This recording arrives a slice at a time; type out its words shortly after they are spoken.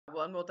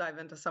well, and we'll dive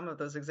into some of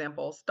those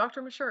examples.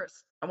 Dr.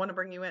 Mishuris, I want to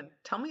bring you in.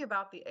 Tell me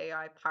about the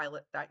AI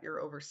pilot that you're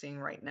overseeing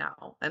right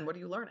now, and what are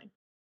you learning?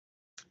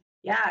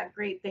 Yeah,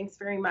 great. Thanks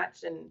very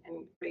much, and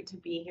great to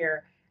be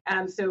here.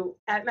 So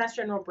at Mass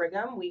General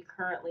Brigham, we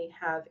currently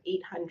have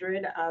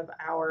 800 of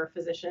our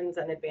physicians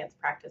and advanced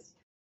practice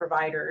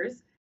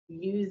providers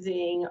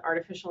using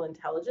artificial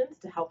intelligence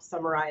to help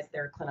summarize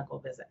their clinical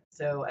visit.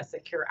 So a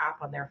secure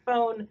app on their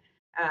phone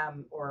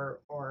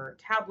or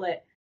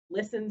tablet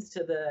listens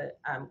to the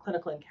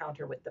clinical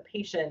encounter with the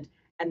patient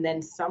and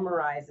then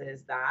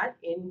summarizes that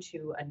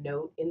into a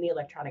note in the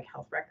electronic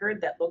health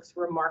record that looks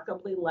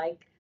remarkably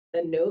like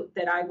the note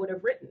that I would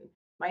have written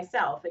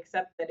myself,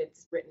 except that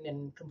it's written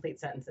in complete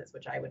sentences,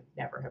 which I would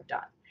never have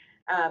done.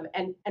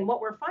 And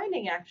what we're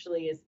finding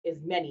actually is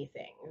many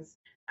things.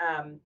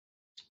 Um,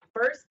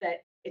 First,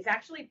 that it's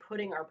actually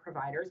putting our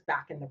providers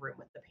back in the room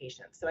with the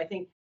patient. So I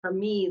think for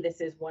me,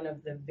 this is one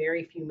of the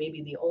very few,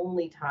 maybe the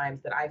only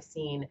times that I've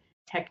seen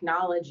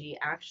technology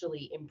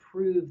actually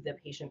improve the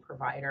patient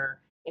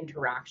provider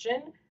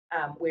interaction,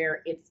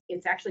 where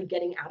it's actually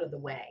getting out of the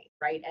way,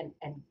 right, and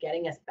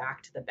getting us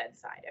back to the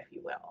bedside, if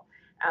you will.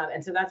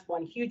 And so that's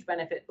one huge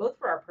benefit, both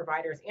for our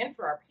providers and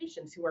for our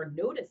patients who are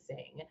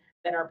noticing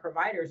that our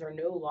providers are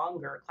no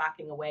longer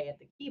clacking away at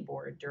the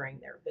keyboard during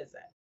their visit.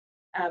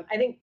 I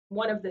think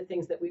one of the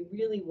things that we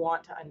really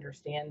want to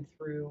understand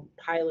through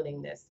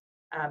piloting this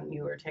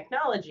newer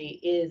technology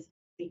is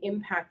the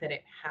impact that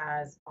it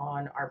has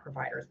on our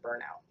providers'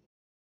 burnout.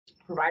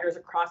 Providers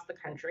across the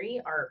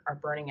country are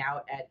burning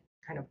out at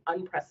kind of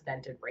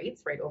unprecedented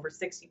rates, right? Over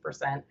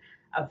 60%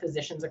 of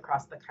physicians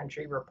across the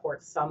country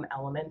report some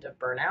element of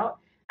burnout.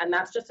 And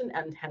that's just an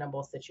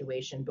untenable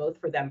situation, both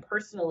for them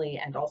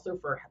personally and also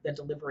for the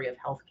delivery of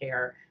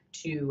healthcare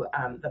to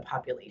the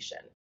population.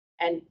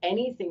 And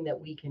anything that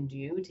we can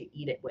do to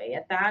eat away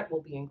at that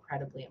will be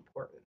incredibly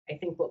important. I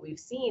think what we've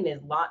seen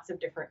is lots of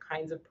different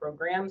kinds of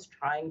programs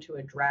trying to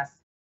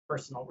address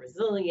personal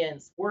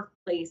resilience,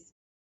 workplace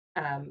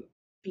um,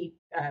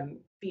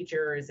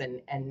 features,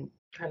 and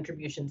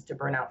contributions to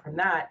burnout from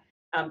that.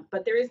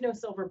 But there is no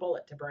silver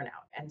bullet to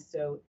burnout. And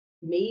so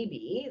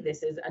maybe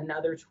this is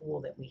another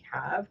tool that we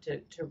have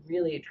to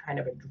really kind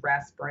of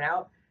address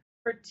burnout,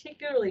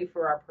 particularly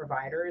for our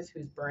providers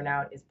whose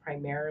burnout is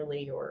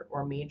primarily or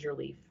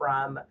majorly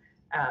from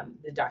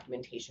the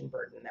documentation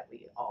burden that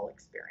we all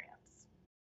experience.